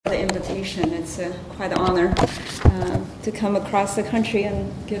the invitation. It's quite an honor to come across the country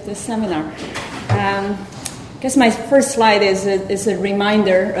and give this seminar. I guess my first slide is a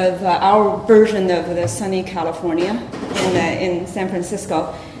reminder of our version of the sunny California in San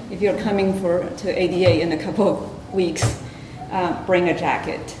Francisco. If you're coming to ADA in a couple of weeks, bring a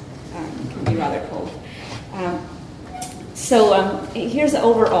jacket. It can be rather cold. So here's an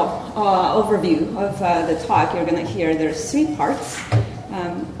overall overview of the talk you're going to hear. There's 3 parts.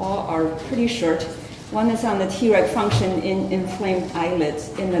 All are pretty short. One is on the Treg function in inflamed eyelids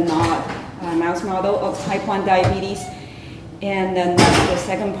in the NOD mouse model of type 1 diabetes. And then the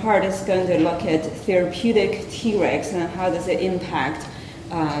second part is going to look at therapeutic Tregs and how does it impact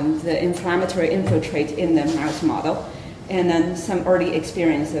the inflammatory infiltrate in the mouse model. And then some early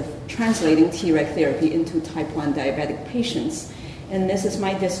experience of translating Treg therapy into type 1 diabetic patients. And this is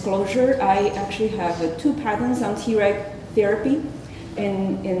my disclosure. I actually have 2 patents on Treg therapy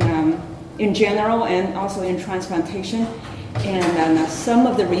in general and also in transplantation. And some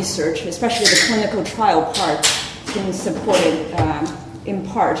of the research, especially the clinical trial part, has been supported in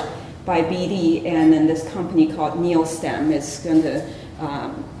part by BD, and then this company called NeoStem is going to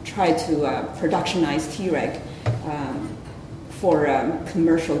try to productionize Treg for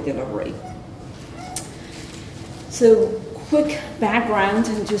commercial delivery. So quick background,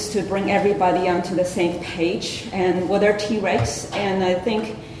 just to bring everybody onto the same page. And what are Tregs? And I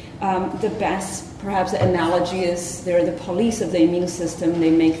think the best, perhaps, analogy is they're the police of the immune system.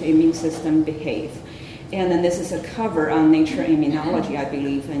 They make the immune system behave. And then this is a cover on Nature Immunology, I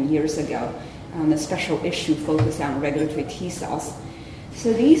believe, years ago, on a special issue focused on regulatory T cells.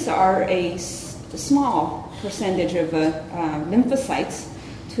 So these are a small percentage of lymphocytes,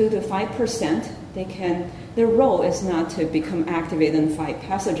 2 to 5%. Their role is not to become activated and fight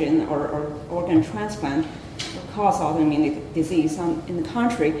pathogen or organ transplant or cause autoimmune disease. In the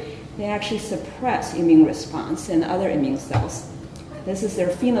contrary, they actually suppress immune response in other immune cells. This is their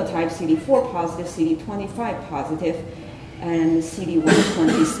phenotype: CD4 positive, CD25 positive, and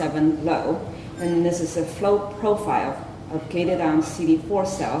CD127 low. And this is a flow profile of gated on CD4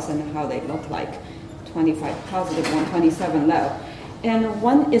 cells and how they look like: 25 positive, 127 low. And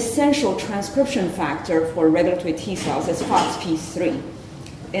one essential transcription factor for regulatory T cells is FOXP3.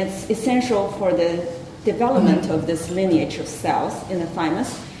 It's essential for the development of this lineage of cells in the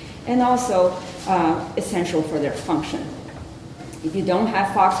thymus, and also essential for their function. If you don't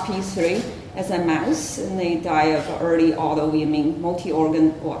have FOXP3 as a mouse, and they die of early autoimmune,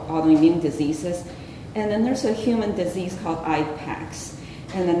 multi-organ or autoimmune diseases. And then there's a human disease called IPAX,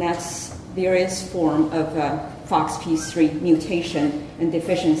 and then that's various form of FOXP3 mutation and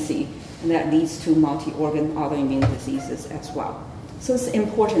deficiency, and that leads to multi-organ autoimmune diseases as well. So it's an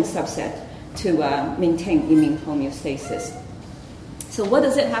important subset to maintain immune homeostasis. So what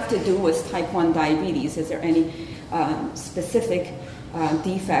does it have to do with type 1 diabetes? Is there any specific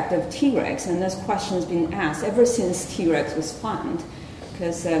defect of Tregs? And this question has been asked ever since Tregs was found,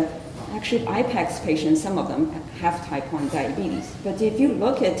 because actually IPAX patients, some of them have type 1 diabetes. But if you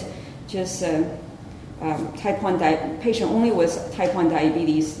look at just type 1 patient only with type 1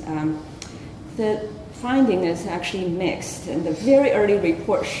 diabetes, the finding is actually mixed. And the very early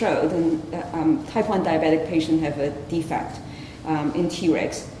report showed that type 1 diabetic patients have a defect in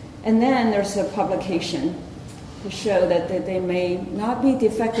Tregs. And then there's a publication to show that they may not be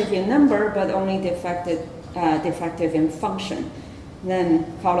defective in number, but only defective in function. Then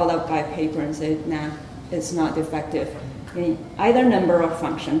followed up by a paper and said, nah, it's not defective in either number or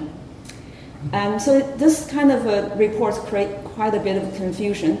function. So this kind of reports create quite a bit of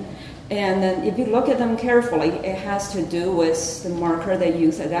confusion. And then if you look at them carefully, it has to do with the marker they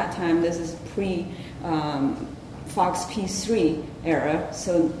used at that time. This is pre-FOXP3 era,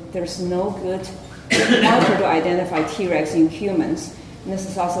 so there's no good marker to identify Tregs in humans. And this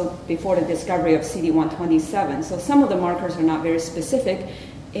is also before the discovery of CD127. So some of the markers are not very specific.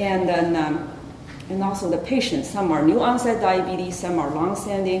 And then and also the patients, some are new onset diabetes, some are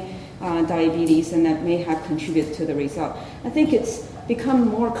long-standing diabetes, and that may have contributed to the result. I think it's become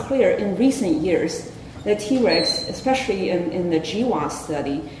more clear in recent years that Tregs, especially in the GWAS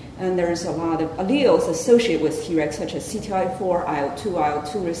study, and there's a lot of alleles associated with Tregs, such as CTLA4,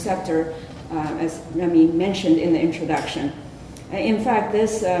 IL-2 receptor, as Remy mentioned in the introduction. In fact, the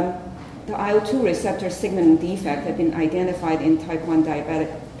IL-2 receptor signaling defect have been identified in type 1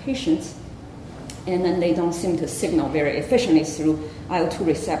 diabetic patients, and then they don't seem to signal very efficiently through IL-2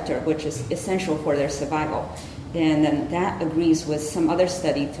 receptor, which is essential for their survival. And then that agrees with some other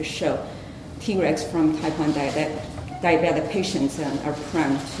study to show Tregs from type 1 diabetic patients are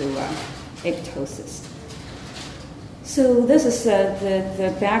prone to apoptosis. So this is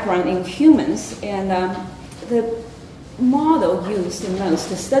the background in humans, and the model used the most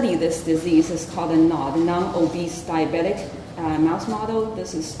to study this disease is called a NOD, non-obese diabetic mouse model.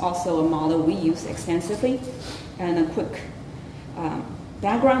 This is also a model we use extensively. And a quick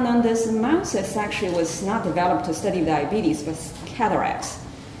background on this: mouse actually was not developed to study diabetes, but cataracts.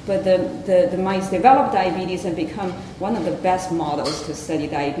 But the mice developed diabetes and become one of the best models to study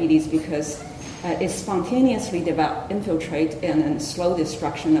diabetes because it spontaneously infiltrate and slow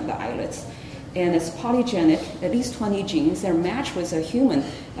destruction of the islets. And it's polygenic, at least 20 genes. They're matched with a human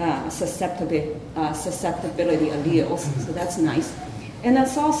susceptibility alleles, so that's nice. And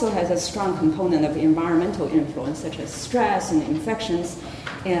it also has a strong component of environmental influence, such as stress and infections.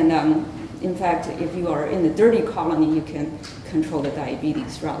 And in fact, if you are in the dirty colony, you can control the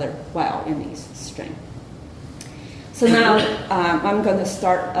diabetes rather well in these strains. So now I'm going to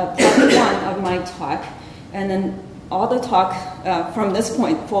start part one of my talk, and then all the talk from this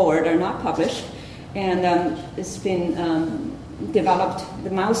point forward are not published, and it's been developed. The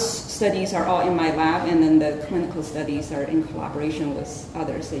mouse studies are all in my lab, and then the clinical studies are in collaboration with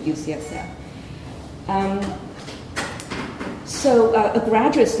others at UCSF. So a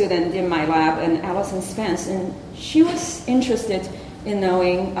graduate student in my lab, and Alison Spence, and she was interested in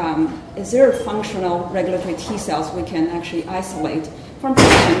knowing is there functional regulatory T cells we can actually isolate from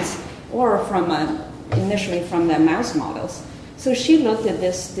patients or from initially from the mouse models. So she looked at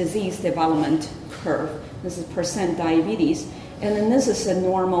this disease development curve. This is percent diabetes, and then this is a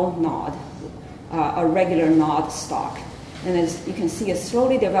normal NOD, a regular NOD stock. And as you can see, a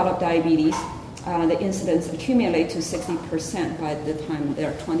slowly developed diabetes, the incidence accumulate to 60% by the time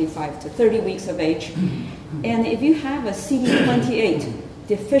they're 25 to 30 weeks of age. And if you have a CD28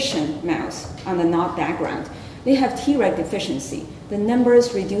 deficient mouse on the NOD background, they have Treg deficiency. The number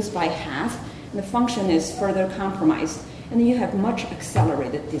is reduced by half, and the function is further compromised, and then you have much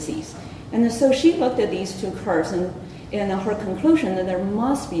accelerated disease. And so she looked at these two curves, and her conclusion that there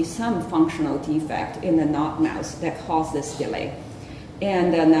must be some functional defect in the NOD mouse that caused this delay.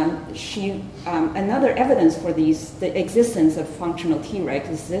 And another evidence for the existence of functional Treg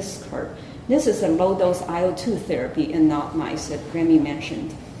is this curve. This is a low-dose IO2 therapy in NOD mice that Remy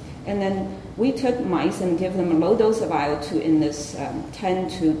mentioned. And then we took mice and give them a low dose of IO2 in this 10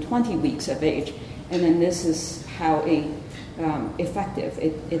 to 20 weeks of age. And then this is how effective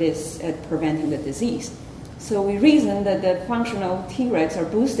it is at preventing the disease. So we reasoned that the functional Tregs are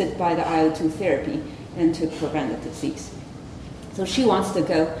boosted by the IO2 therapy and to prevent the disease. So she wants to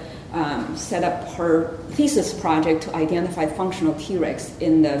go set up her thesis project to identify functional Tregs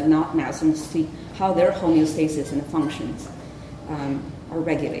in the NOD mouse and see how their homeostasis and functions are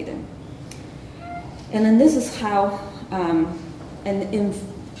regulated. And then this is how an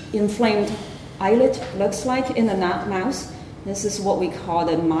inflamed islet looks like in a NOD mouse. This is what we call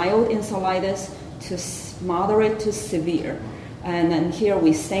the mild insulitis to moderate to severe. And then here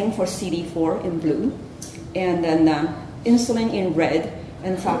we stain for CD4 in blue, and then insulin in red,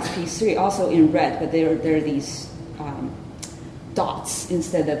 and FOXP3 also in red, but there are these dots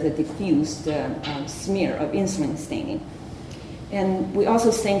instead of the diffused smear of insulin staining. And we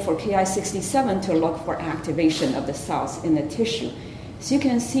also stain for Ki67 to look for activation of the cells in the tissue. So you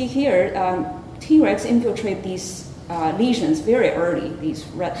can see here, Tregs infiltrate these lesions very early, these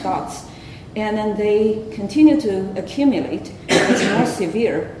red dots, and then they continue to accumulate as more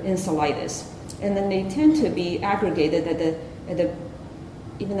severe insulitis. And then they tend to be aggregated at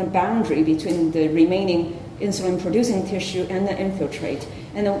even a boundary between the remaining insulin-producing tissue and the infiltrate.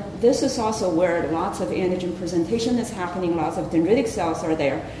 And this is also where lots of antigen presentation is happening, lots of dendritic cells are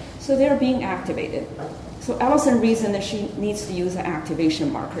there, so they're being activated. So Alison reasoned that she needs to use an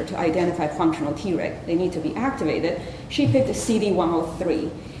activation marker to identify functional Treg. They need to be activated. She picked a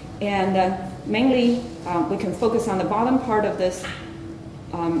CD103. And mainly, we can focus on the bottom part of this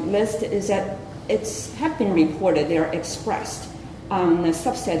list is that have been reported they are expressed on a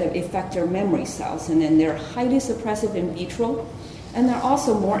subset of effector memory cells, and then they're highly suppressive in vitro, and they're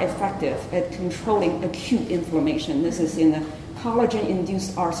also more effective at controlling acute inflammation. This is in the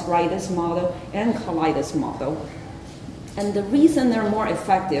collagen-induced arthritis model and colitis model. And the reason they're more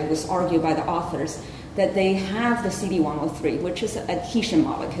effective was argued by the authors that they have the CD103, which is an adhesion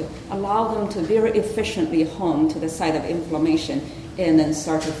molecule, allow them to very efficiently home to the site of inflammation and then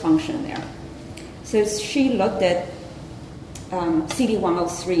start to function there. So she looked at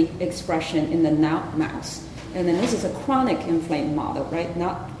CD103 expression in the NOD mouse. And then this is a chronic inflamed model, right?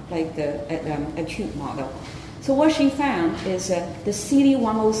 Not like the acute model. So what she found is that the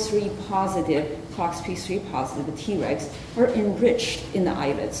CD103 positive, FOXP3 positive Tregs are enriched in the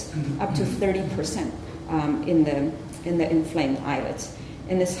islets, up to 30% in the in the inflamed islets,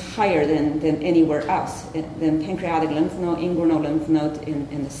 and it's higher than anywhere else, than pancreatic lymph node, inguinal lymph node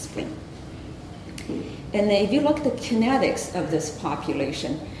in the spleen. And then if you look at the kinetics of this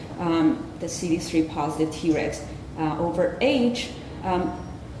population, the CD3 positive Tregs, over age,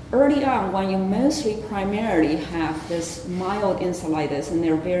 early on, when you mostly primarily have this mild insulitis, and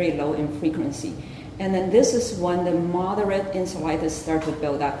they're very low in frequency. And then this is when the moderate insulitis start to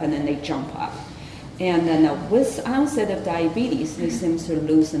build up, and then they jump up. And then with onset of diabetes, they seem to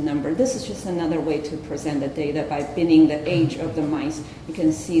lose the number. This is just another way to present the data by binning the age of the mice. You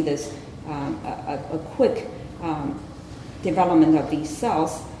can see this a quick development of these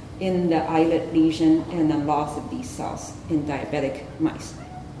cells in the islet lesion and the loss of these cells in diabetic mice.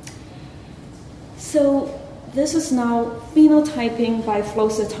 So this is now phenotyping by flow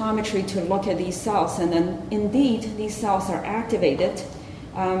cytometry to look at these cells, and then indeed these cells are activated.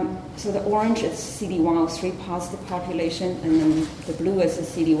 So the orange is CD103 positive population, and then the blue is the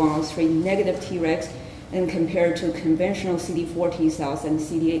CD103 negative Tregs, and compared to conventional CD4 T cells and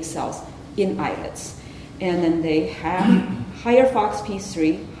CD8 cells in islets. And then they have higher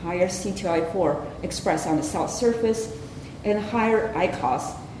FOXP3, higher CTLA4 expressed on the cell surface, and higher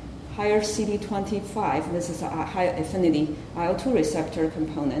ICOS, higher CD25, this is a high affinity IL-2 receptor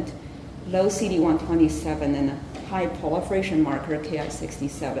component, low CD127, and a high proliferation marker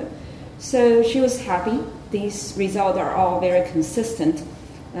Ki67. So she was happy. These results are all very consistent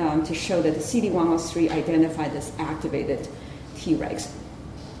to show that the CD103 identified as activated Tregs.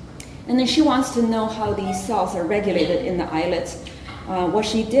 And then she wants to know how these cells are regulated in the islets. What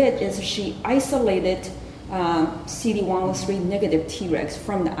she did is she isolated CD103 negative Tregs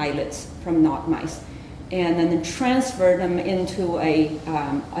from the islets, from NOT mice, and then transferred them into a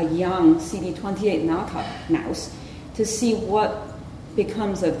young CD28 knockout mouse to see what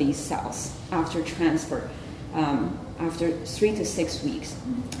becomes of these cells after transfer, after 3 to 6 weeks.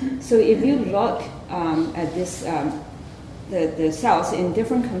 So if you look at this, the cells in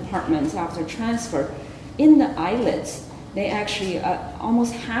different compartments after transfer, in the islets, they actually,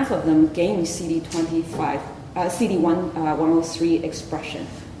 almost half of them gain CD103 expression.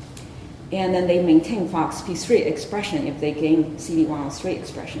 And then they maintain FOXP3 expression if they gain CD103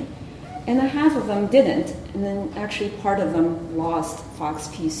 expression. And then half of them didn't, and then actually part of them lost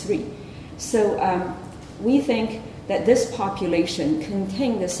FOXP3. So we think that this population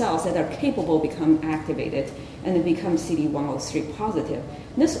contains the cells that are capable of become activated and then become CD103 positive.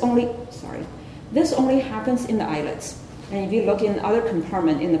 This only happens in the islets. And if you look in other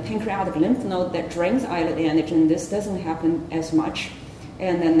compartment in the pancreatic lymph node that drains islet antigen, this doesn't happen as much.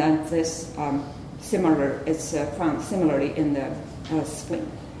 And then this it's found similarly in the spleen.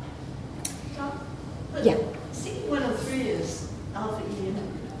 Yeah. CD103 is alpha E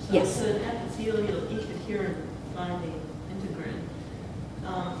integrin. So Yes. it's an epithelial E-coherent binding integrin.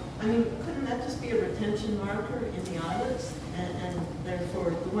 I mean, couldn't that just be a retention marker in the islets? And therefore,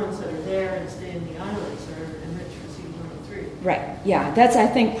 the ones that are there and stay in the islets are enriched for CD103. Right, yeah. That's, I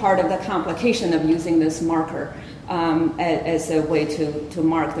think, part of the complication of using this marker as a way to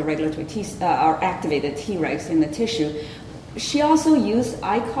mark the regulatory or activated Tregs in the tissue. She also used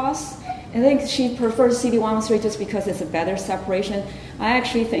ICOS. I think she prefers CD103 just because it's a better separation. I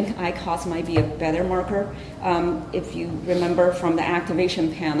actually think ICOS might be a better marker. If you remember from the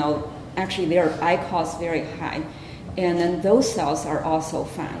activation panel, actually their ICOS very high. And then those cells are also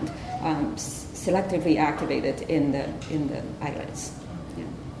found selectively activated in the islets. Yeah.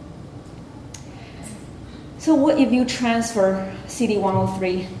 So what if you transfer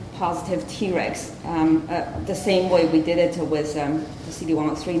CD103 positive Tregs the same way we did it with the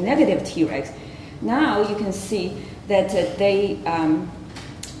CD103 negative Tregs? Now you can see that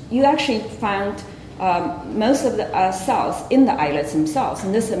you actually found most of the cells in the islets themselves,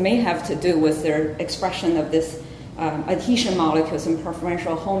 and this may have to do with their expression of this adhesion molecules and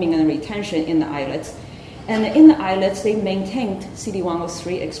preferential homing and retention in the islets. And in the islets, they maintained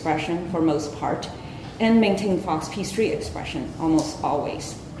CD103 expression for most part, and maintained FOXP3 expression almost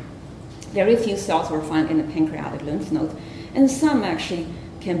always. Very few cells were found in the pancreatic lymph node, and some actually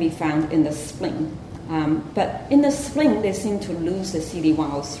can be found in the spleen. But in the spleen, they seem to lose the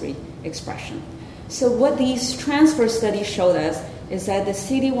CD103 expression. So what these transfer studies showed us is that the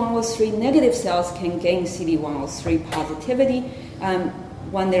CD103 negative cells can gain CD103 positivity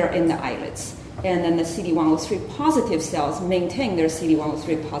when they're in the islets. And then the CD103 positive cells maintain their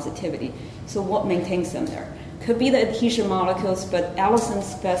CD103 positivity. So what maintains them there? Could be the adhesion molecules, but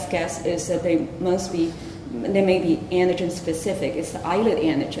Allison's best guess is that they may be antigen specific. It's the islet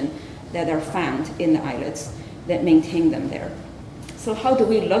antigen that are found in the islets that maintain them there. So how do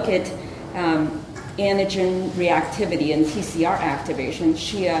we look at antigen reactivity and TCR activation,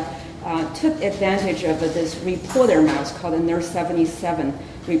 she took advantage of this reporter mouse called a NER77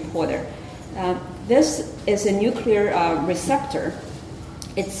 reporter. This is a nuclear receptor.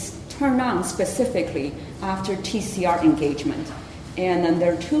 It's turned on specifically after TCR engagement. And then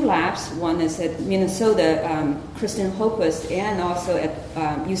there are two labs. One is at Minnesota, Kristen Holquist, and also at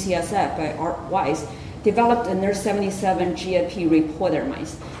UCSF by Art Weiss, developed a NER77 GFP reporter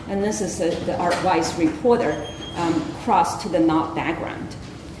mice. And this is the Art Weiss reporter crossed to the NOT background.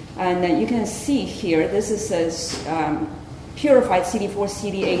 And then you can see here, this is a purified CD4,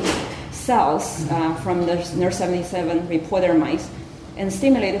 CD8 cells from the NER77 reporter mice and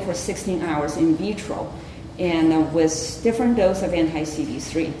stimulated for 16 hours in vitro and with different dose of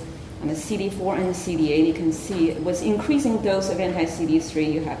anti-CD3. On the CD4 and CD8, you can see with increasing dose of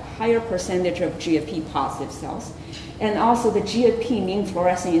anti-CD3, you have higher percentage of GFP positive cells, and also the GFP mean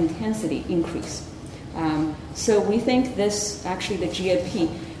fluorescent intensity increase. So we think this, actually the GFP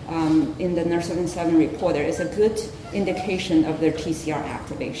in the NER77 reporter is a good indication of their TCR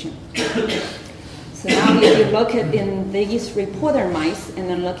activation. So now if you look at in these reporter mice and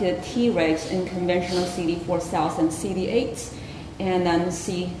then look at Tregs in conventional CD4 cells and CD8s, and then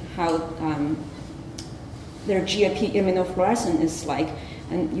see how their GFP immunofluorescence is like,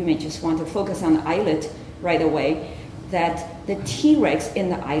 and you may just want to focus on the islet right away, that the Tregs in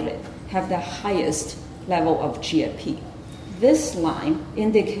the islet have the highest level of GFP. This line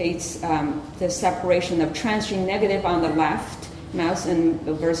indicates the separation of transgene negative on the left mouse and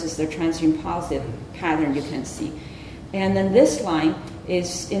versus the transgene positive pattern you can see. And then this line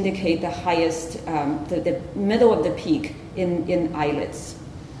indicate the highest, the middle of the peak in islets,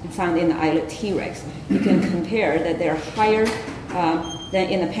 found in the islet Tregs. You can compare that they're higher than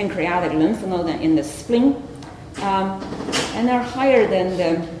in the pancreatic lymph node than in the spleen, and they're higher than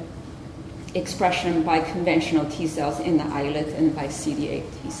the expression by conventional T cells in the islet and by CD8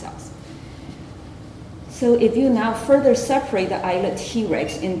 T cells. So if you now further separate the islet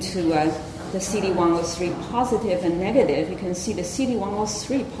Tregs into the CD103 positive and negative, you can see the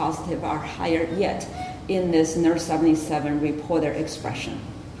CD103 positive are higher yet in this NER77 reporter expression.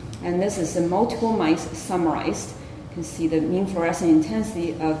 And this is the multiple mice summarized. You can see the mean fluorescent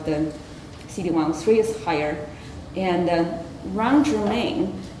intensity of the CD103 is higher. And Ron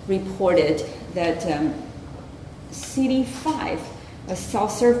Germain reported that CD5, a cell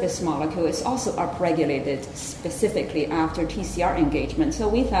surface molecule, is also upregulated specifically after TCR engagement. So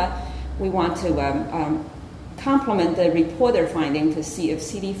we thought we want to complement the reporter finding to see if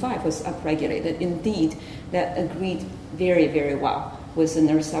CD5 was upregulated. Indeed, that agreed very, very well with the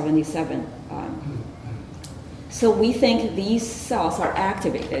NER77. So we think these cells are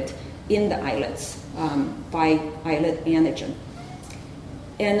activated in the islets by islet antigen.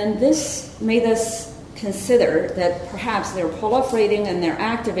 And then this made us consider that perhaps they're proliferating and they're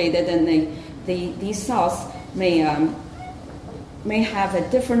activated, and these cells may have a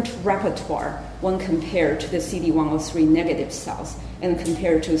different repertoire when compared to the CD103 negative cells and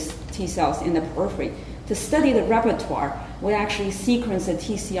compared to T cells in the periphery. To study the repertoire, we actually sequence the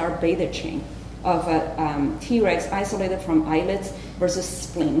TCR beta chain of Tregs isolated from islets versus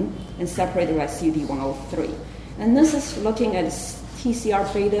spleen and separated by CD103. And this is looking at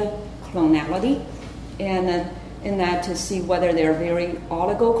TCR beta clonality, and in that to see whether they're very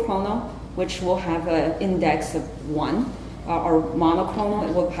oligoclonal, which will have an index of 1, or monoclonal,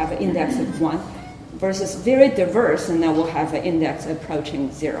 it will have an index of 1, versus very diverse, and that will have an index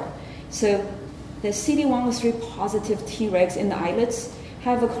approaching 0. So the CD103 positive Tregs in the islets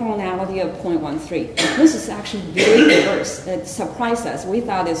have a clonality of 0.13. This is actually very diverse. It surprised us. We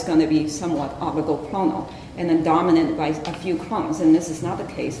thought it's going to be somewhat oligoclonal and then dominant by a few clones, and this is not the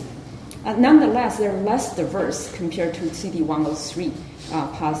case. Nonetheless, they're less diverse compared to CD103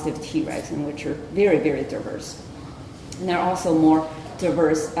 positive Tregs, and which are very, very diverse. And they're also more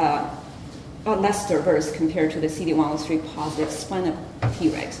diverse, less diverse compared to the CD103 positive splenic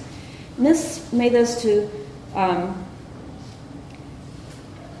Tregs. And this made us to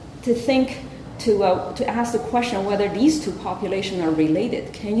ask the question whether these two populations are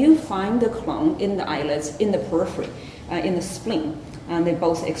related. Can you find the clone in the islets, in the periphery, in the spleen? And they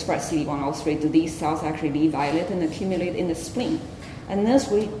both express CD103. Do these cells actually leave islet and accumulate in the spleen? And this,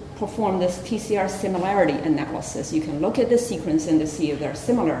 we perform this TCR similarity analysis. You can look at the sequence and to see if they're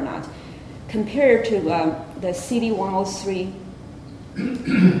similar or not. Compared to the CD103,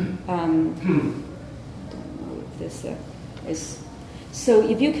 don't know if this is. So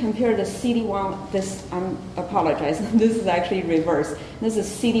if you compare the CD1, this, I apologize, this is actually reverse. This is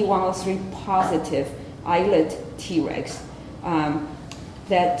CD103 positive islet Tregs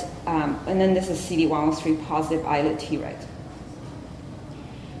and then this is CD103 positive islet Tregs.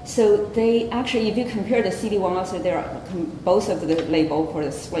 So they actually, if you compare the CD103, there are both of the label for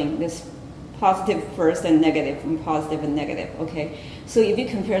the spleen, this positive first and negative, and positive and negative, okay? So if you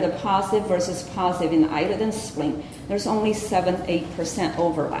compare the positive versus positive in islet and spleen, there's only 7-8%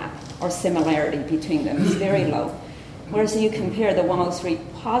 overlap or similarity between them. It's very low. Whereas you compare the 103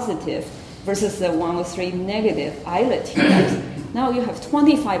 positive versus the 103 negative islet Tregs, now you have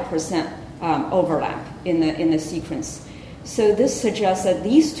 25% overlap in the sequence. So this suggests that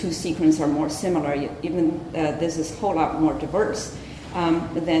these two sequences are more similar, even this is a whole lot more diverse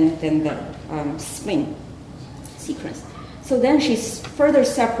than the spleen sequence. So then she further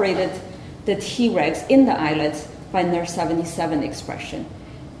separated the Tregs in the islets by NER77 expression.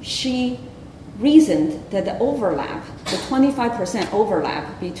 She reasoned that the overlap, the 25%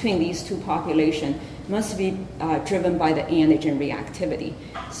 overlap between these two populations must be driven by the antigen reactivity.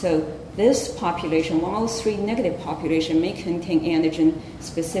 So this population, 103 negative population, may contain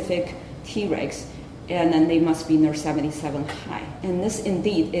antigen-specific Tregs, and then they must be NER77 high. And this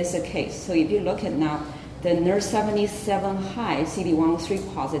indeed is the case. So if you look at now the NER77 high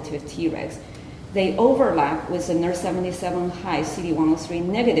CD103 positive Tregs, they overlap with the NER77 high CD103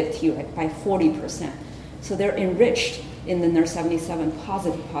 negative Treg by 40%. So they're enriched in the NER77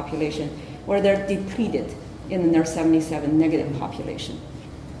 positive population, where they're depleted in the NER77 negative population.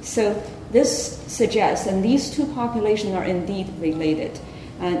 So this suggests, and these two populations are indeed related,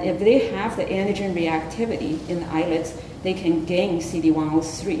 and if they have the antigen reactivity in the islets, they can gain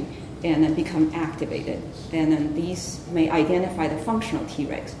CD103 and then become activated, and then these may identify the functional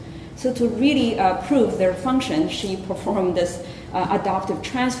Tregs. So to really prove their function, she performed this adaptive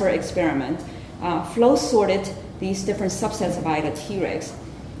transfer experiment, flow sorted these different subsets of islet Tregs,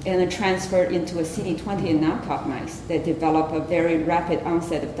 and then transferred into a CD20 and knockout mice that develop a very rapid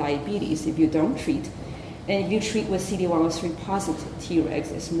onset of diabetes if you don't treat. And if you treat with CD103 positive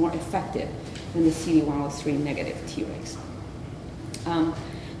Tregs, it's more effective than the CD103 negative Tregs.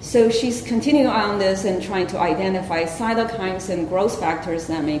 So she's continuing on this and trying to identify cytokines and growth factors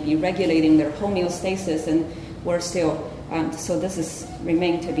that may be regulating their homeostasis, and we're still, so this is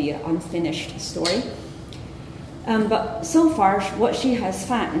remained to be an unfinished story. But so far, what she has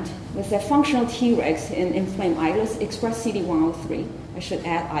found was that functional Tregs in inflamed islets express CD103. I should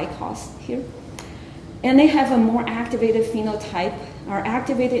add ICOS here. And they have a more activated phenotype, are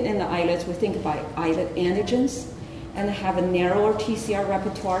activated in the islets, we think about islet antigens, and have a narrower TCR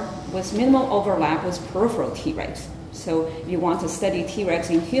repertoire with minimal overlap with peripheral Tregs. So if you want to study Tregs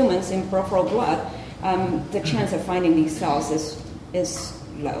in humans in peripheral blood, the chance of finding these cells is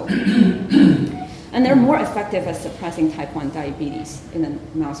low. And they're more effective at suppressing type 1 diabetes in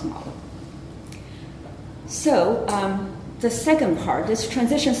a mouse model. So the second part, this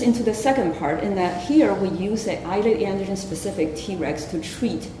transitions into the second part, in that here we use the islet antigen-specific Tregs to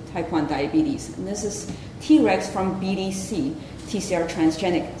treat type 1 diabetes. And this is Tregs from BDC, TCR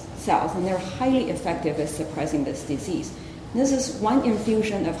transgenic cells, and they're highly effective at suppressing this disease. This is one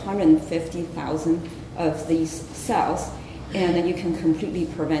infusion of 150,000 of these cells, and then you can completely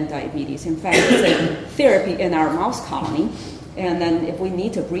prevent diabetes. In fact, it's a therapy in our mouse colony, and then if we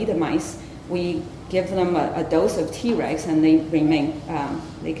need to breed the mice, we give them a dose of Tregs, and they remain,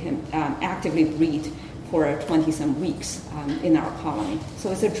 they can actively breed for 20-some weeks in our colony. So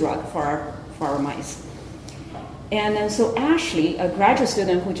it's a drug for our mice. And then so Ashley, a graduate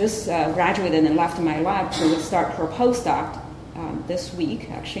student who just graduated and left my lab to start her postdoc this week,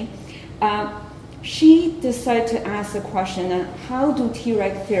 actually, she decided to ask the question, how do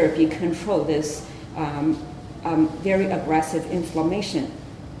Treg therapy control this very aggressive inflammation?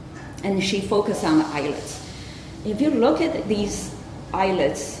 And she focused on the islets. If you look at these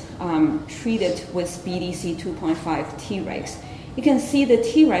islets treated with BDC 2.5 Tregs, you can see the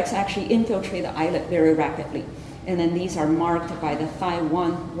Tregs actually infiltrate the islet very rapidly. And then these are marked by the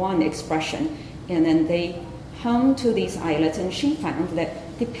Thi1 expression. And then they home to these islets, and she found that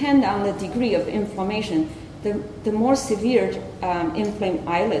depend on the degree of inflammation, the more severe inflamed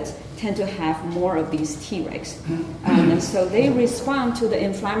islets tend to have more of these Tregs. And so they respond to the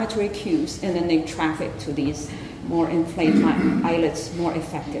inflammatory cues, and then they traffic to these more inflamed islets more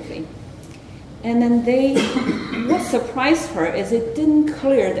effectively. And then what surprised her is it didn't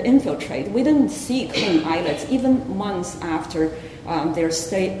clear the infiltrate. We didn't see clean islets even months after they're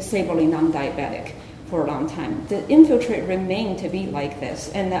stably non-diabetic for a long time. The infiltrate remained to be like this,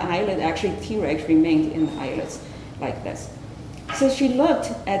 and the islet, actually Tregs remained in the islets like this. So she looked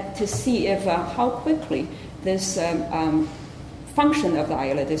to see if how quickly this function of the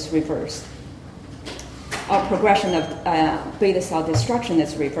islet is reversed. progression of beta cell destruction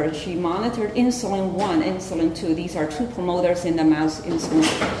is reversed. She monitored insulin 1, insulin 2. These are two promoters in the mouse insulin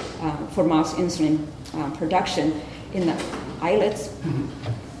for mouse insulin production in the islets.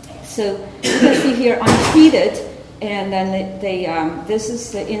 So you can see here untreated, and then this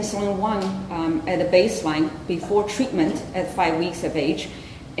is the insulin 1 at the baseline before treatment at 5 weeks of age,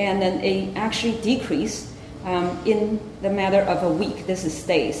 and then it actually decreased in the matter of a week. This is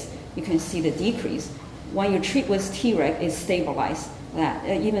days. You can see the decrease. When you treat with Treg, it stabilized that,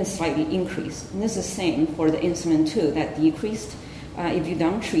 even slightly increased. And this is the same for the insulin 2 that decreased if you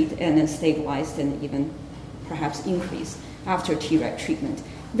don't treat, and then stabilized and even perhaps increased after Treg treatment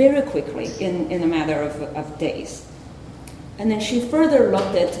very quickly in a matter of days. And then she further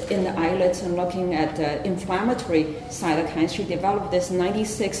looked at in the islets and looking at inflammatory cytokines. She developed this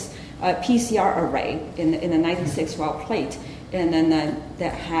 96 PCR array in the 96 well plate, and then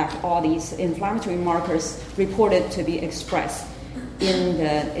that have all these inflammatory markers reported to be expressed in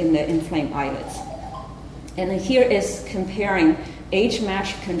the inflamed islets. And then here is comparing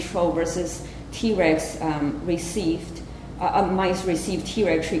age-matched control versus Tregs received. Mice received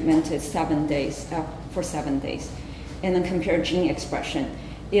Treg treatment at 7 days for 7 days, and then compare gene expression.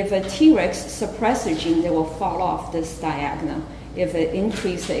 If a Treg suppress the gene, they will fall off this diagonal. If it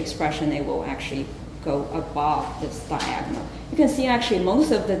increase the expression, it will actually go above this diagonal. You can see actually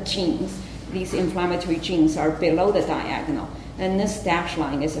most of the genes, these inflammatory genes, are below the diagonal, and this dashed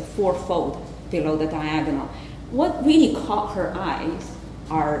line is a 4-fold below the diagonal. What really caught her eyes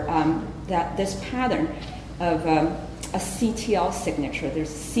are that this pattern of a CTL signature. There's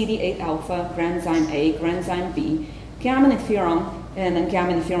CD8 alpha, granzyme A, granzyme B, gamma interferon, and then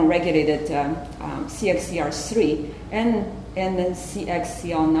gamma interferon regulated CXCR3, and then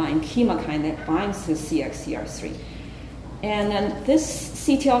CXCL9 chemokine that binds to CXCR3. And then this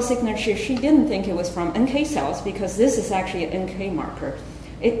CTL signature, she didn't think it was from NK cells because this is actually an NK marker.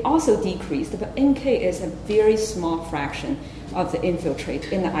 It also decreased, but NK is a very small fraction of the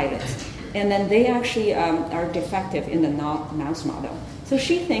infiltrate in the islets. And then they actually are defective in the mouse model. So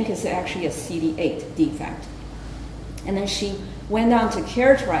she thinks it's actually a CD8 defect. And then she went on to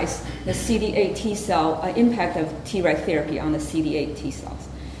characterize the CD8 T cell impact of Treg therapy on the CD8 T cells.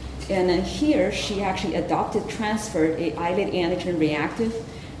 And then here she actually transferred a islet antigen reactive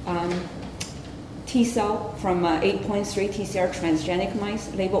T cell from 8.3 TCR transgenic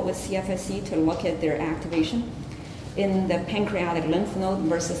mice labeled with CFSC to look at their activation in the pancreatic lymph node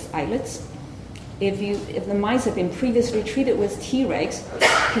versus islets. If the mice have been previously treated with Tregs,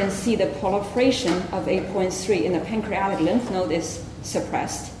 you can see the proliferation of 8.3 in the pancreatic lymph node is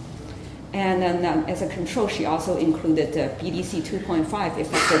suppressed. And then as a control, she also included the BDC 2.5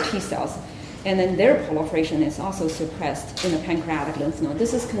 effector T cells. And then their proliferation is also suppressed in the pancreatic lymph node.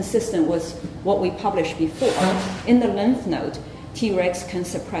 This is consistent with what we published before. In the lymph node, Tregs can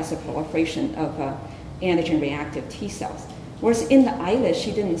suppress the proliferation of antigen-reactive T cells. Whereas in the islet,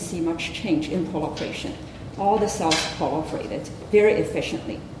 she didn't see much change in proliferation. All the cells proliferated very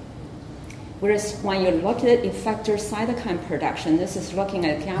efficiently. Whereas when you look at effector cytokine production, this is looking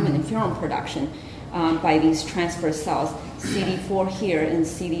at gamma interferon production by these transfer cells, CD4 here and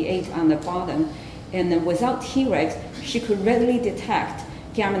CD8 on the bottom. And then without Tregs, she could readily detect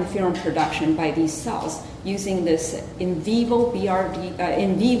gamma interferon production by these cells using this in vivo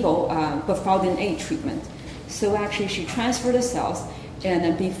bufaldin A treatment. So actually, she transferred the cells, and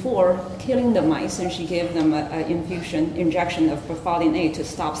then before killing the mice, and she gave them an injection of bufaldin A to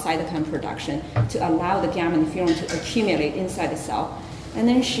stop cytokine production to allow the gamma interferon to accumulate inside the cell. And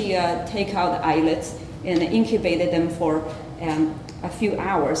then she take out the islets and incubated them for a few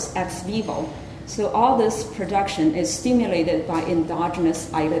hours ex vivo. So all this production is stimulated by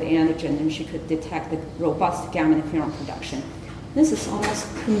endogenous islet antigen, and she could detect the robust gamma interferon production. This is almost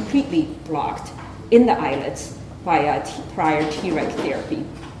completely blocked in the islets by prior Treg therapy.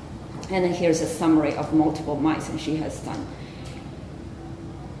 And then here's a summary of multiple mice that she has done.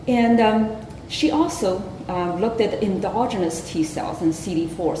 And she also looked at endogenous T cells and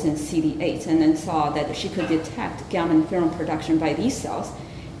CD4s and CD8s, and then saw that she could detect gamma interferon production by these cells,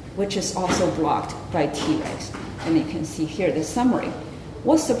 which is also blocked by Tregs. And you can see here the summary.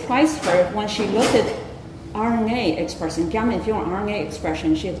 What surprised her when she looked at RNA expression, gamma interferon RNA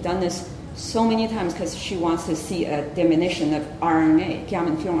expression, she had done this so many times because she wants to see a diminution of RNA,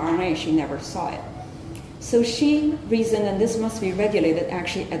 gamma interferon RNA, she never saw it. So she reasoned that this must be regulated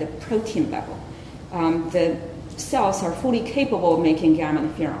actually at a protein level. The cells are fully capable of making gamma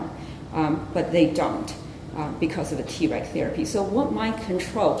interferon, but they don't because of the Treg therapy. So what might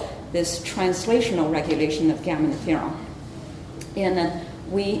control this translational regulation of gamma interferon? And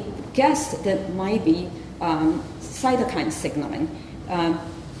we guessed that might be cytokine signaling.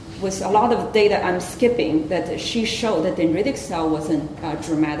 With a lot of data I'm skipping, that she showed that the dendritic cell wasn't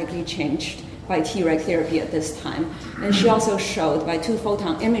dramatically changed by Treg therapy at this time. And she also showed by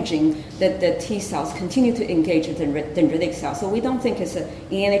 2-photon imaging that the T cells continue to engage with the dendritic cells. So we don't think it's an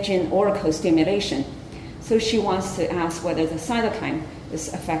antigen or a co-stimulation. So she wants to ask whether the cytokine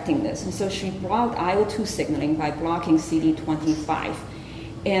is affecting this. And so she blocked IL-2 signaling by blocking CD25.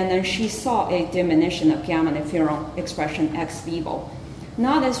 And then she saw a diminution of gamma interferon expression ex vivo.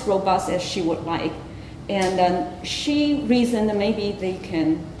 Not as robust as she would like. And then she reasoned that maybe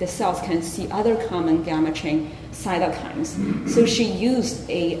the cells can see other common gamma chain cytokines. So she used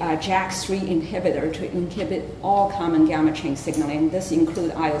a JAK3 inhibitor to inhibit all common gamma chain signaling. This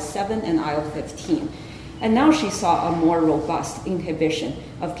includes IL-7 and IL-15. And now she saw a more robust inhibition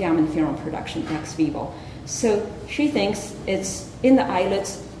of gamma interferon production ex vivo. So she thinks it's in the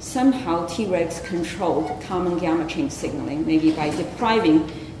islets, somehow Tregs controlled common gamma chain signaling, maybe by depriving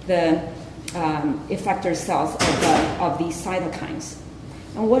the effector cells of these cytokines.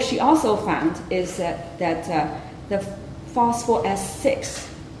 And what she also found is that the phospho-S6,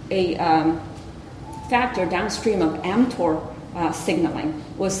 a factor downstream of mTOR signaling,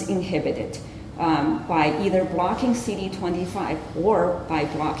 was inhibited by either blocking CD25 or by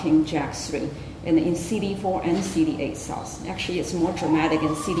blocking JAK3 in CD4 and CD8 cells. Actually, it's more dramatic in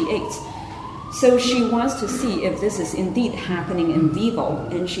CD8s. So she wants to see if this is indeed happening in vivo,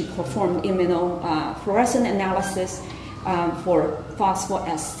 and she performed immunofluorescent analysis for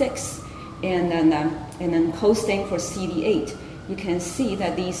phospho-S6 and then co-stain for CD8. You can see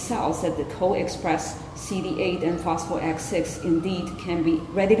that these cells that co-express CD8 and phospho-S6 indeed can be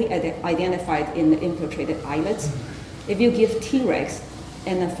readily identified in the infiltrated islets. If you give Tregs,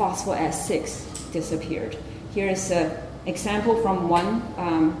 and the phospho-S6 disappeared. Here is an example from one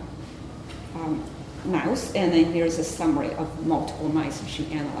mouse, and then here's a summary of multiple mice she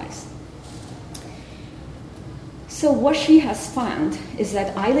analyzed. So what she has found is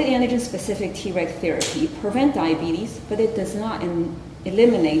that islet antigen-specific Treg therapy prevents diabetes, but it does not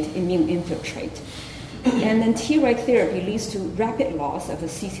eliminate immune infiltrate. And then Treg therapy leads to rapid loss of a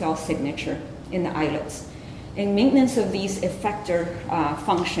CCL signature in the islets. And maintenance of these effector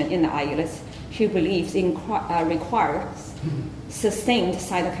function in the islets, she believes, requires sustained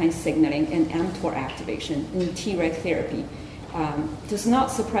cytokine signaling and mTOR activation in Treg therapy. Does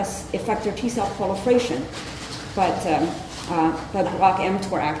not suppress effector T cell proliferation, but block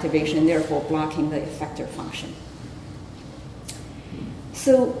mTOR activation, therefore blocking the effector function.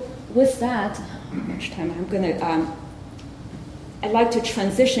 So with that, how much time I'm going to, I'd like to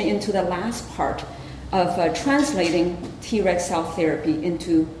transition into the last part of translating Treg cell therapy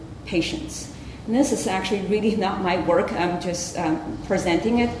into patients. And this is actually really not my work. I'm just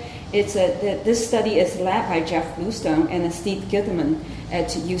presenting it. This study is led by Jeff Bluestone and Steve Gitterman at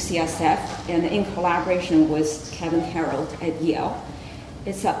UCSF, and in collaboration with Kevin Harold at Yale.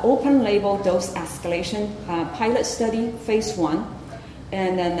 It's an open-label dose escalation pilot study, phase 1,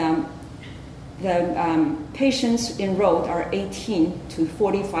 and then the patients enrolled are 18 to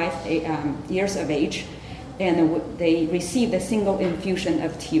 45 years of age, and they received a single infusion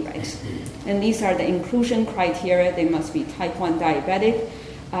of Tregs. And these are the inclusion criteria. They must be type 1 diabetic,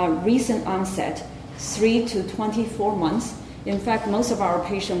 recent onset, 3 to 24 months. In fact, most of our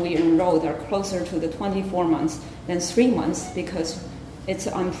patients we enrolled are closer to the 24 months than 3 months, because it's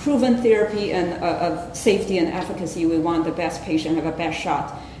unproven therapy and of safety and efficacy. We want the best patient have a best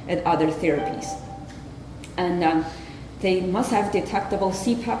shot at other therapies. And they must have detectable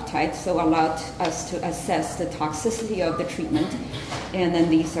C-peptide, so allowed us to assess the toxicity of the treatment. And then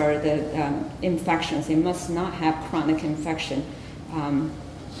these are the infections. They must not have chronic infection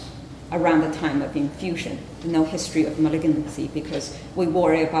around the time of infusion. No history of malignancy, because we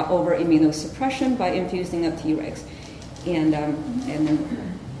worry about over-immunosuppression by infusing of Tregs and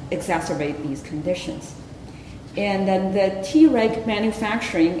then exacerbate these conditions. And then the Treg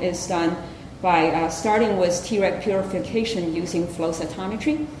manufacturing is done by starting with Treg purification using flow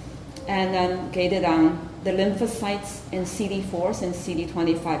cytometry, and then gated on the lymphocytes and CD4s and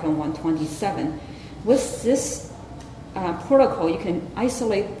CD25 and 127. With this protocol, you can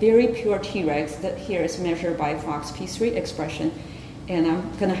isolate very pure Tregs. That here is measured by FOXP3 expression, and I'm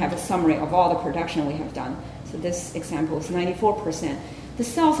going to have a summary of all the production we have done. So this example is 94%. The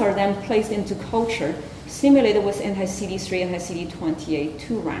cells are then placed into culture, stimulated with anti-CD3, anti-CD28,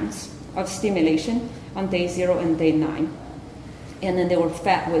 2 rounds of stimulation on day 0 and day 9. And then they were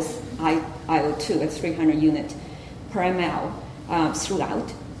fed with IO2 at 300 units per ml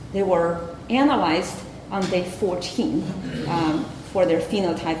throughout. They were analyzed on day 14 for their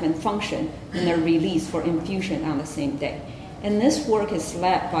phenotype and function, and they're released for infusion on the same day. And this work is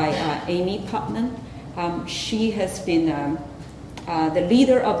led by Amy Putnam. She has been the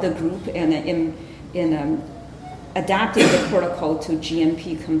leader of the group and in adapting the protocol to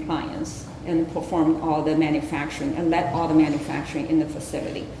GMP compliance and performed all the manufacturing and led all the manufacturing in the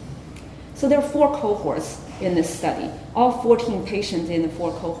facility. So there are 4 cohorts in this study. All 14 patients in the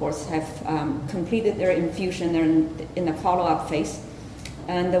 4 cohorts have completed their infusion. They're in the follow-up phase.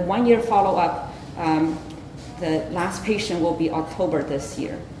 And the 1-year follow-up, the last patient will be October this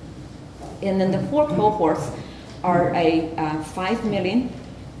year. And then the 4 cohorts are a 5 million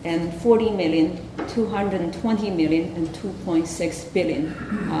and 40 million, 220 million, and 2.6 billion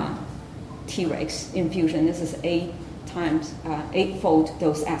Tregs infusion. This is 8-fold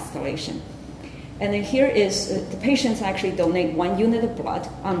dose escalation. And then here is the patients actually donate 1 unit of blood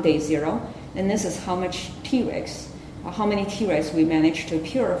on day 0, and this is how much Tregs, how many Tregs we managed to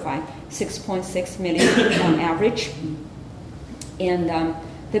purify, 6.6 million on average. And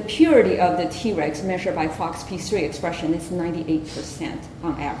the purity of the Tregs measured by FOXP3 expression is 98%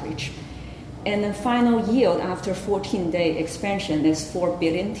 on average. And the final yield after 14-day expansion is 4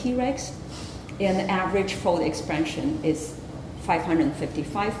 billion Tregs, and the average fold expansion is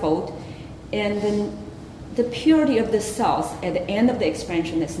 555-fold. And then the purity of the cells at the end of the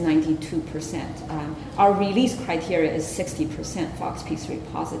expansion is 92%. Our release criteria is 60% FOXP3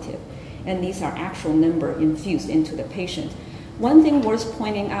 positive, and these are actual number infused into the patient. One thing worth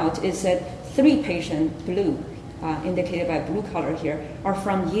pointing out is that 3 patients, blue, indicated by blue color here, are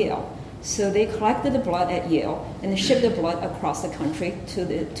from Yale. So they collected the blood at Yale and shipped the blood across the country to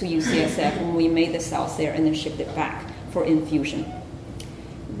UCSF when we made the cells there and then shipped it back for infusion.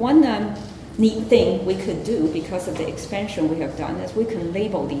 One neat thing we could do because of the expansion we have done is we can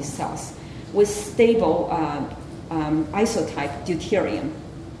label these cells with stable isotype deuterium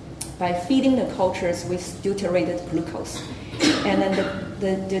by feeding the cultures with deuterated glucose. And then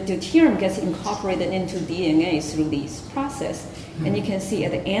the deuterium gets incorporated into DNA through this process. And you can see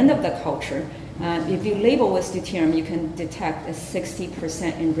at the end of the culture, if you label with deuterium, you can detect a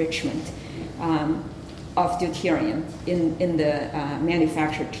 60% enrichment of deuterium in the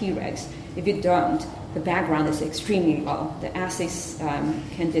manufactured Tregs. If you don't, the background is extremely low. The assays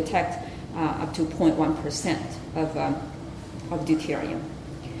can detect up to 0.1% of deuterium.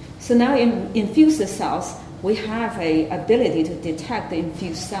 So now in infused cells, we have an ability to detect the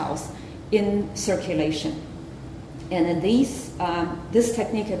infused cells in circulation. And this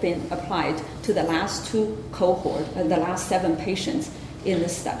technique has been applied to the last 2 cohorts, the last 7 patients in the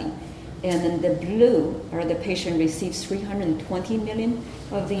study. And then the blue are the patient receives 320 million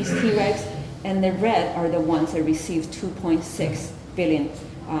of these Tregs, and the red are the ones that receive 2.6 billion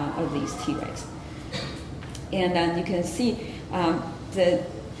of these Tregs. And then you can see the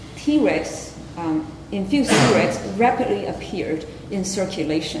Tregs, infused Tregs rapidly appeared in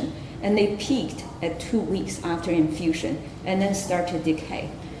circulation, and they peaked at 2 weeks after infusion and then start to decay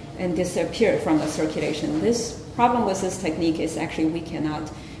and disappear from the circulation. This problem with this technique is actually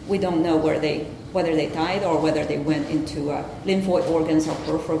we don't know whether they died or whether they went into lymphoid organs or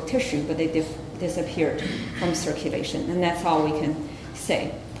peripheral tissue, but they disappeared from circulation, and that's all we can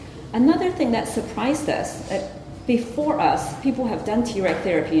say. Another thing that surprised us, before us, people have done Treg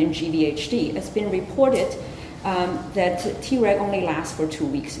therapy in GVHD. It's been reported that Treg only lasts for 2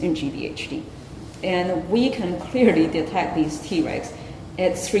 weeks in GVHD. And we can clearly detect these Tregs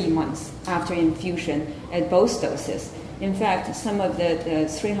at 3 months after infusion at both doses. In fact, some of the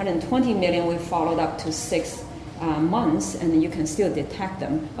 320 million we followed up to 6 months, and you can still detect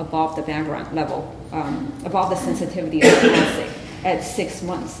them above the background level, above the sensitivity of the assay at 6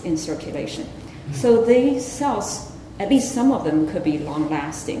 months in circulation. So these cells, at least some of them, could be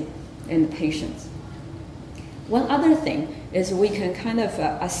long-lasting in the patients. One other thing is we can kind of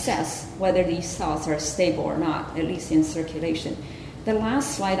assess whether these cells are stable or not, at least in circulation. The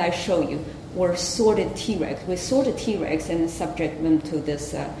last slide I showed you were sorted Tregs. We sorted Tregs and subject them to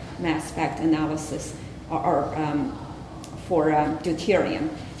this mass spec analysis for deuterium.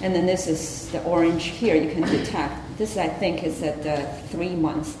 And then this is the orange here. You can detect, this I think is at 3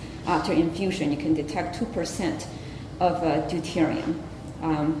 months after infusion. You can detect 2% of deuterium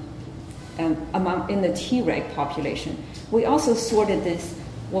in the Treg population. We also sorted this,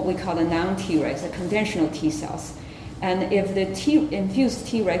 what we call the non-Tregs, the conventional T cells. And if the infused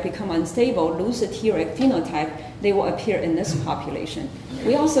Treg become unstable, lose the Treg phenotype, they will appear in this population.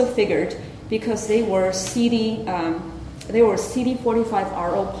 We also figured because they were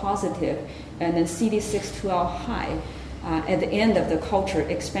CD45RO positive and then CD612 high, at the end of the culture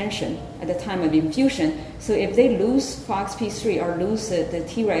expansion at the time of infusion. So if they lose FOXP3 or lose the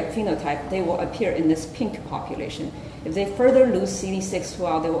Treg phenotype, they will appear in this pink population. If they further lose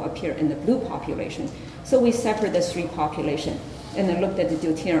CD612, they will appear in the blue population. So we separate the three populations and then looked at the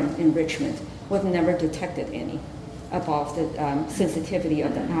deuterium enrichment. We've never detected any above the sensitivity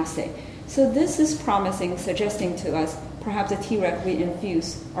of the assay. So this is promising, suggesting to us perhaps the Treg we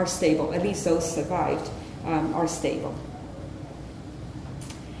infuse are stable, at least those survived are stable.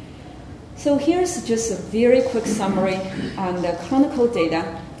 So here's just a very quick summary on the clinical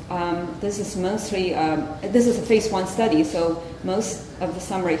data. This is mostly, this is a phase 1 study, so most of the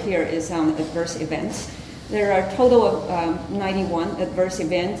summary here is on adverse events. There are a total of 91 adverse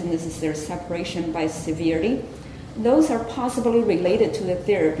events, and this is their separation by severity. Those are possibly related to the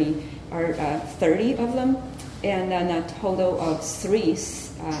therapy, are 30 of them, and then a total of 3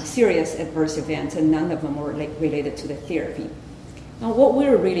 serious adverse events, and none of them were related to the therapy. Now, what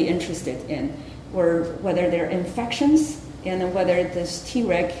we're really interested in were whether there are infections and whether this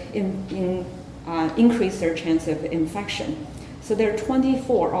Treg increase their chance of infection. So there are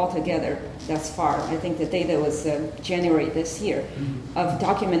 24 altogether thus far. I think the data was January this year of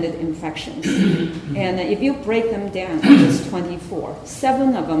documented infections. And if you break them down, it's 24.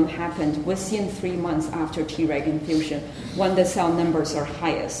 7 of them happened within 3 months after Treg infusion, when the cell numbers are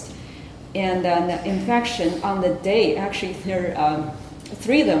highest. And the infection on the day, actually, there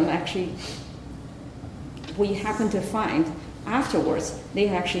 3 of them actually we happened to find afterwards they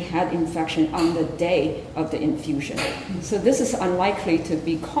actually had infection on the day of the infusion. So this is unlikely to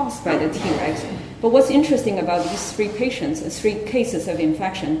be caused by the Tregs. But what's interesting about these 3 patients, 3 cases of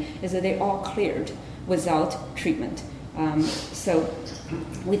infection, is that they all cleared without treatment. So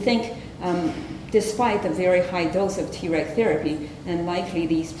we think despite the very high dose of Treg therapy, and likely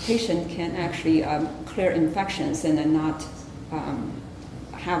these patients can actually clear infections and then not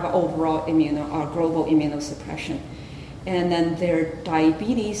have overall global immunosuppression. And then their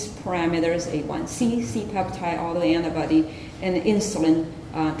diabetes parameters, A1C, C-peptide, autoantibody, and insulin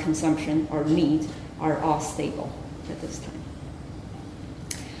consumption or need are all stable at this time.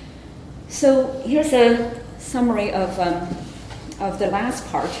 So here's a summary of the last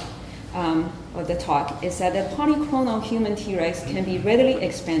part of the talk, is that the polyclonal human Tregs can be readily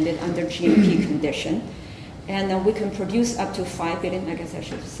expanded under GMP condition, and we can produce up to 5 billion, I guess I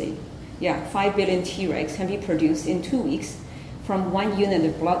should say, 5 billion Tregs can be produced in 2 weeks from 1 unit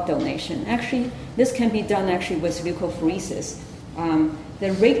of blood donation. Actually, this can be done actually with leukapheresis.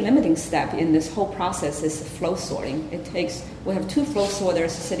 The rate-limiting step in this whole process is flow sorting. We have 2 flow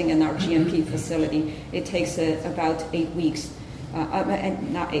sorters sitting in our GMP facility. It takes about 8 weeks.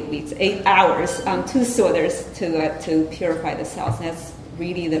 Not 8 weeks, 8 hours, 2 sorters to purify the cells. That's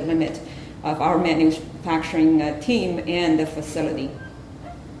really the limit of our manufacturing team and the facility.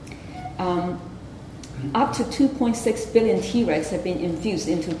 Up to 2.6 billion Tregs have been infused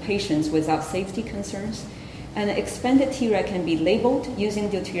into patients without safety concerns. And an expanded Treg can be labeled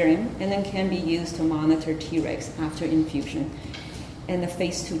using deuterium and then can be used to monitor Tregs after infusion. And the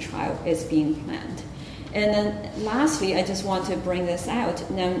phase 2 trial is being planned. And then lastly, I just want to bring this out.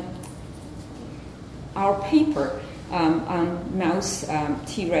 Now, our paper on mouse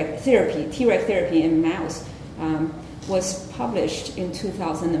Treg therapy in mouse was published in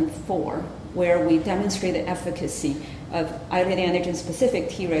 2004, where we demonstrated efficacy of islet antigen-specific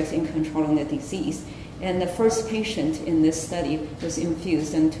Tregs in controlling the disease. And the first patient in this study was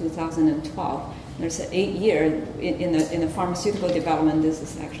infused in 2012. There's an 8-year in the pharmaceutical development. This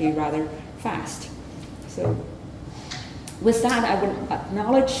is actually rather fast. So with that, I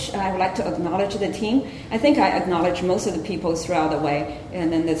would like to acknowledge the team. I think I acknowledged most of the people throughout the way.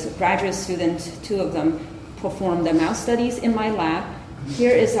 And then this graduate student, 2 of them, performed the mouse studies in my lab.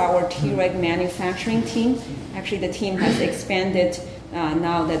 Here is our Treg manufacturing team. Actually, the team has expanded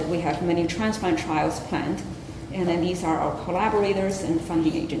now that we have many transplant trials planned. And then these are our collaborators and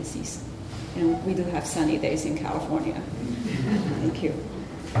funding agencies. And we do have sunny days in California. Thank you.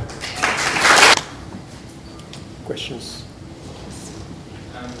 Questions?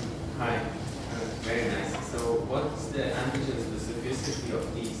 Hi, very nice. So what's the antigen specificity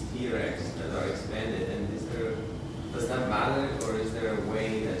of these Tregs that are expanded, and does that matter, or is there a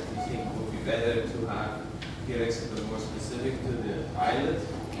way that you think would be better to have Tregs that are more specific to the islet?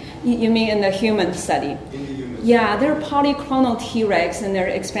 You mean in the human study? In the human study. Yeah, they're polyclonal Tregs, and they're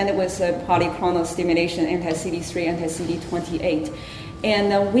expanded with polyclonal stimulation, anti-CD3, anti-CD28.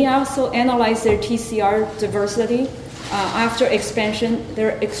 And we also analyze their TCR diversity. After expansion,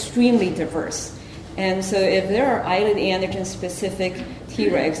 they're extremely diverse. And so if there are islet antigen-specific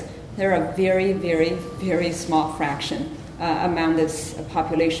Tregs, They're a very, very, very small fraction among this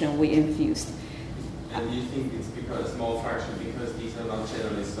population we infused. And do you think it's because small fraction because these are not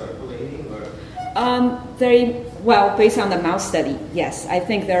generally circulating, or? Based on the mouse study, yes. I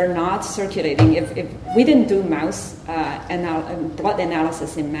think they're not circulating. If we didn't do mouse blood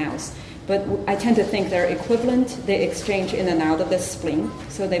analysis in mouse, but I tend to think they're equivalent. They exchange in and out of the spleen,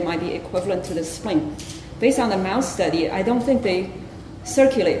 so they might be equivalent to the spleen. Based on the mouse study, I don't think they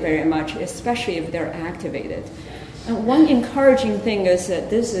circulate very much, especially if they're activated. And one encouraging thing is that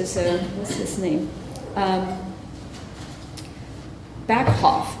this is, what's his name? Paul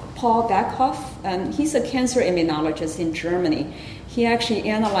Backhoff. He's a cancer immunologist in Germany. He actually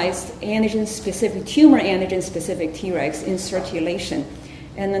analyzed tumor antigen-specific Tregs in circulation.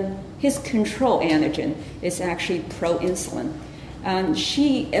 And then his control antigen is actually pro-insulin.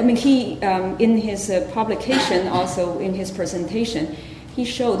 He in his publication, also in his presentation, he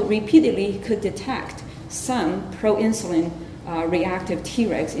showed repeatedly he could detect some pro-insulin reactive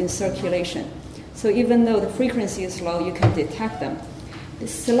Tregs in circulation. So even though the frequency is low, you can detect them. The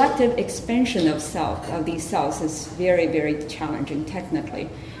selective expansion of these cells is very, very challenging technically.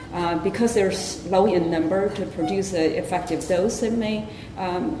 Because they're low in number to produce an effective dose, it may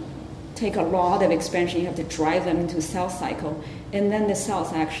take a lot of expansion. You have to drive them into cell cycle, and then the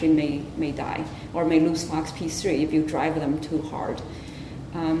cells actually may die or may lose FOXP3 if you drive them too hard.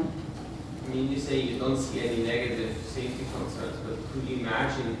 You say you don't see any negative safety concerns, but could you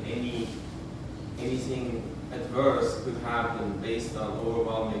imagine anything adverse could happen based on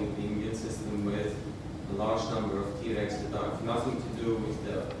overwhelming the immune system with a large number of Tregs that have nothing to do with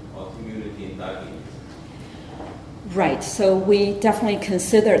the autoimmunity and diabetes? Right, so we definitely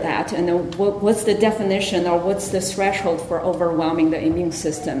consider that. And then what's the definition or what's the threshold for overwhelming the immune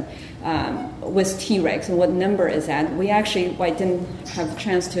system with Tregs, and what number is that? I didn't have a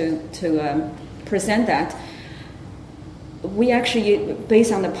chance to present that. We actually,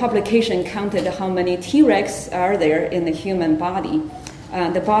 based on the publication, counted how many Tregs are there in the human body.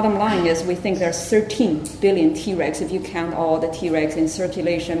 The bottom line is we think there's 13 billion Tregs if you count all the Tregs in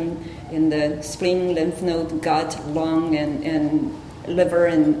circulation in the spleen, lymph node, gut, lung, and liver,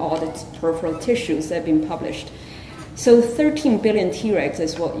 and all the peripheral tissues that have been published. So 13 billion Tregs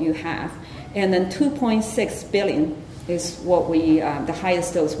is what you have, and then 2.6 billion is what the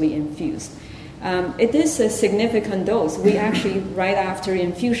highest dose we infused. It is a significant dose. We actually, right after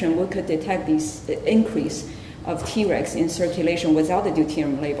infusion, we could detect these increase of Tregs in circulation without the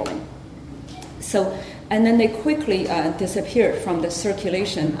deuterium labeling. So, and then they quickly disappeared from the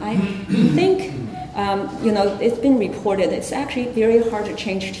circulation. I think, it's been reported it's actually very hard to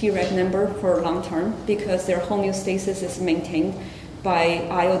change Treg number for long term because their homeostasis is maintained by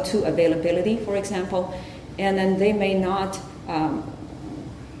IO2 availability, for example, and then they may not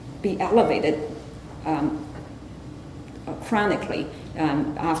be elevated chronically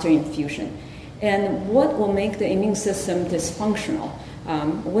after infusion. And what will make the immune system dysfunctional?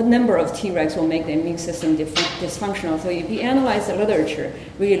 What number of Tregs will make the immune system dysfunctional? So if you analyze the literature,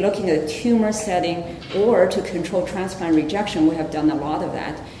 really looking at the tumor setting or to control transplant rejection, we have done a lot of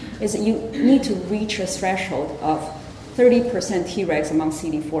that, is that you need to reach a threshold of 30% Tregs among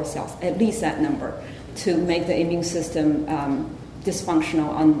CD4 cells, at least that number, to make the immune system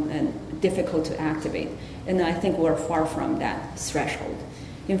dysfunctional and difficult to activate. And I think we're far from that threshold.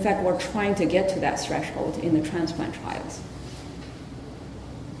 In fact, we're trying to get to that threshold in the transplant trials.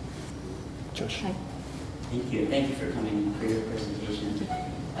 Josh. Hi. Thank you for coming for your presentation.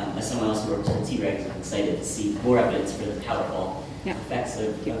 As someone else who works with Tregs, I'm excited to see more evidence for the powerful effects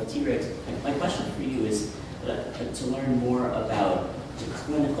of Tregs. My question for you is to learn more about the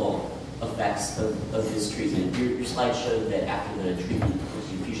clinical effects of this treatment. Your slide showed that after the treatment with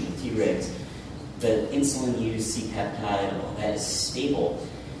the infusion of Tregs, the insulin use, C-peptide, all that is stable.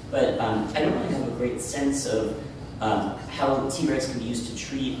 But I don't really have a great sense of how Tregs can be used to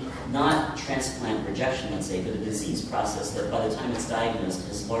treat not transplant rejection, let's say, but a disease process that by the time it's diagnosed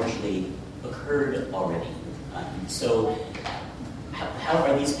has largely occurred already. So how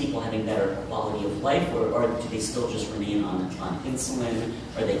are these people having better quality of life, or do they still just remain on insulin?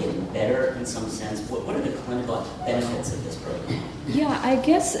 Are they getting better in some sense? What are the clinical benefits of this program? Yeah, I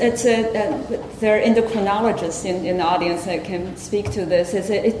guess it's there are endocrinologists in the audience that can speak to this.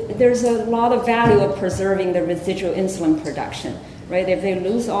 There's a lot of value of preserving the residual insulin production, right? If they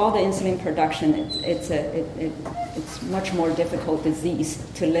lose all the insulin production, it's much more difficult disease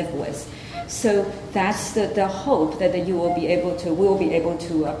to live with. So that's the hope that we'll be able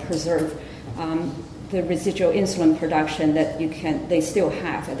to preserve the residual insulin production that they still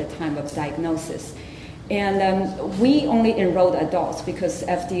have at the time of diagnosis. And we only enrolled adults because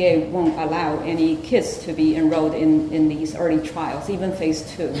FDA won't allow any kids to be enrolled in these early trials, even phase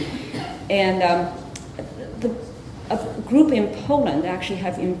 2. And a group in Poland actually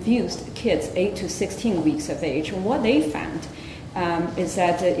have infused kids 8 to 16 weeks of age. And what they found is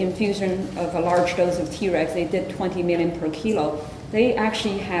that the infusion of a large dose of Tregs, they did 20 million per kilo, they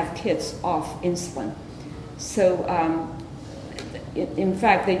actually have kids off insulin. So in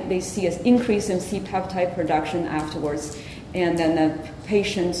fact, they see an increase in C-peptide production afterwards, and then the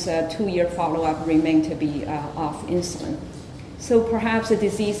patient's 2-year follow-up remain to be off insulin. So perhaps the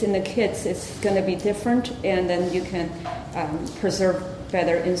disease in the kids is going to be different, and then you can preserve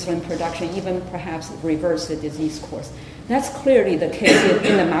better insulin production, even perhaps reverse the disease course. That's clearly the case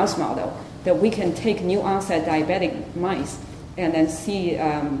in the mouse model, that we can take new onset diabetic mice and then see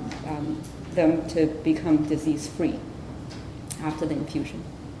them to become disease-free after the infusion.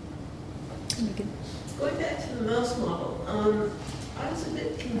 Going back to the mouse model, I was a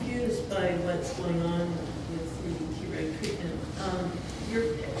bit confused by what's going on with the Treg treatment. Your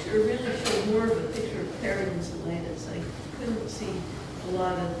picture really showed more of a picture of peritonsilitis. I couldn't see a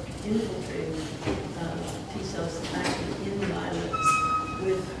lot of infiltrating T cells actually in the islets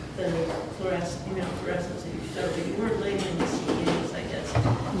with the immunofluorescence that you showed, but you weren't labeling the CEAs, I guess.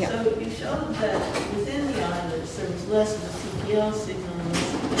 Yeah. So you showed that within the islets there was less of a CPL signal and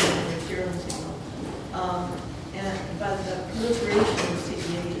less of an interferon signal. But the proliferation of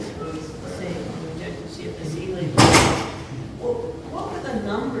CEAs was the same when we checked the CFSE label. What were the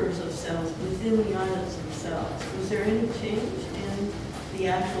numbers of cells within the islets themselves? Was there any change in the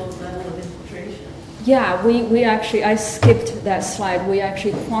actual level of infiltration? Yeah, we actually, I skipped that slide. We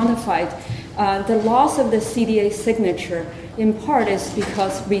actually quantified the loss of the CD8 signature in part is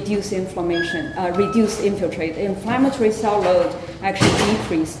because reduced inflammation, reduced infiltrate. The inflammatory cell load actually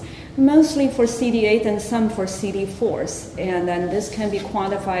decreased, mostly for CD8 and some for CD4s. And then this can be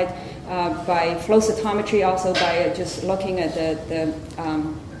quantified by flow cytometry, also by just looking at the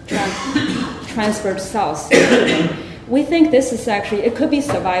transferred cells. We think this is actually, it could be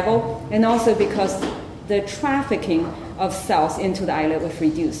survival, and also because the trafficking of cells into the islet was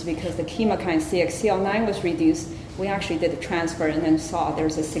reduced because the chemokine CXCL9 was reduced. We actually did the transfer and then saw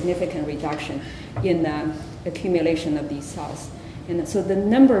there's a significant reduction in the accumulation of these cells. And so the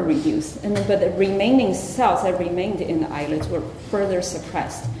number reduced, but the remaining cells that remained in the islets were further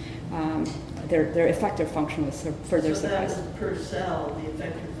suppressed. Their effector function was further suppressed. So that was per cell, the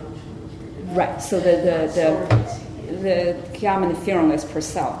effector function was reduced. Right, so the gamma interferon is per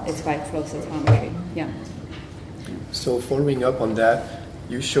cell. It's by flow cytometry. Yeah. So following up on that,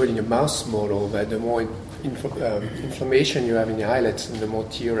 you showed in the mouse model that the more inflammation you have in the islets, and the more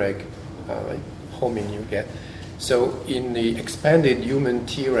Treg homing you get. So in the expanded human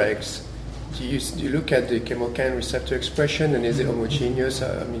Tregs, do you look at the chemokine receptor expression, and is it homogeneous?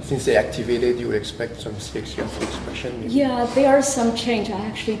 I mean, since they activated, you would expect some CXCL4 expression. Maybe? Yeah, there are some change. I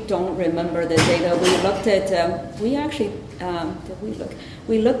actually don't remember the data. We looked at.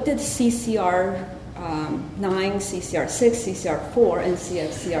 We looked at CCR9, CCR6, CCR4, and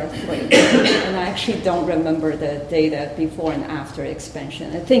CXCR3, and I actually don't remember the data before and after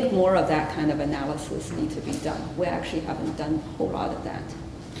expansion. I think more of that kind of analysis needs to be done. We actually haven't done a whole lot of that.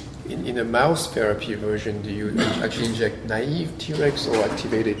 In a mouse therapy version, do you actually inject naive Tregs or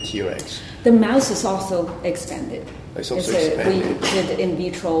activated Tregs? The mouse is also expanded. It's also expanded. We did in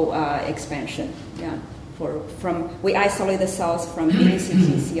vitro expansion. Yeah, we isolate the cells from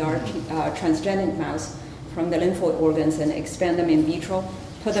ACTCR transgenic mouse from the lymphoid organs and expand them in vitro,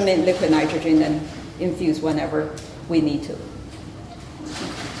 put them in liquid nitrogen, and infuse whenever we need to.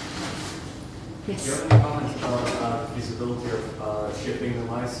 Yes. Do you have any comments about the feasibility of shipping the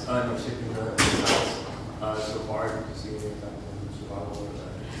mice, shipping the cells so far to see the effect on survival?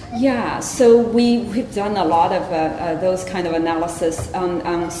 Yeah, so we've done a lot of those kind of analysis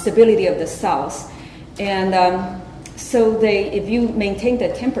on stability of the cells. And so if you maintain the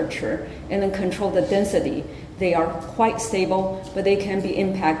temperature and then control the density, they are quite stable, but they can be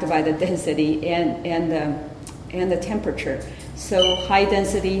impacted by the density and the temperature. So high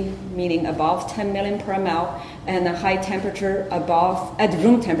density, meaning above 10 million per ml, and a high temperature above, at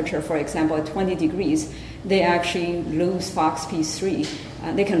room temperature, for example, at 20 degrees, they actually lose FOXP3.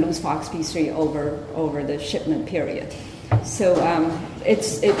 They can lose FOXP3 over the shipment period. So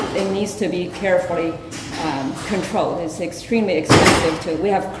it needs to be carefully controlled. It's extremely expensive we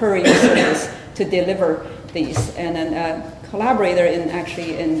have courier service to deliver these. And then a collaborator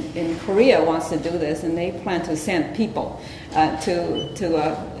in Korea wants to do this, and they plan to send people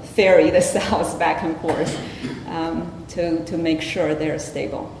to ferry the cells back and forth to make sure they're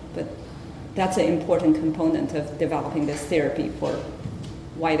stable. But that's an important component of developing this therapy for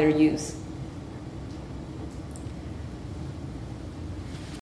wider use.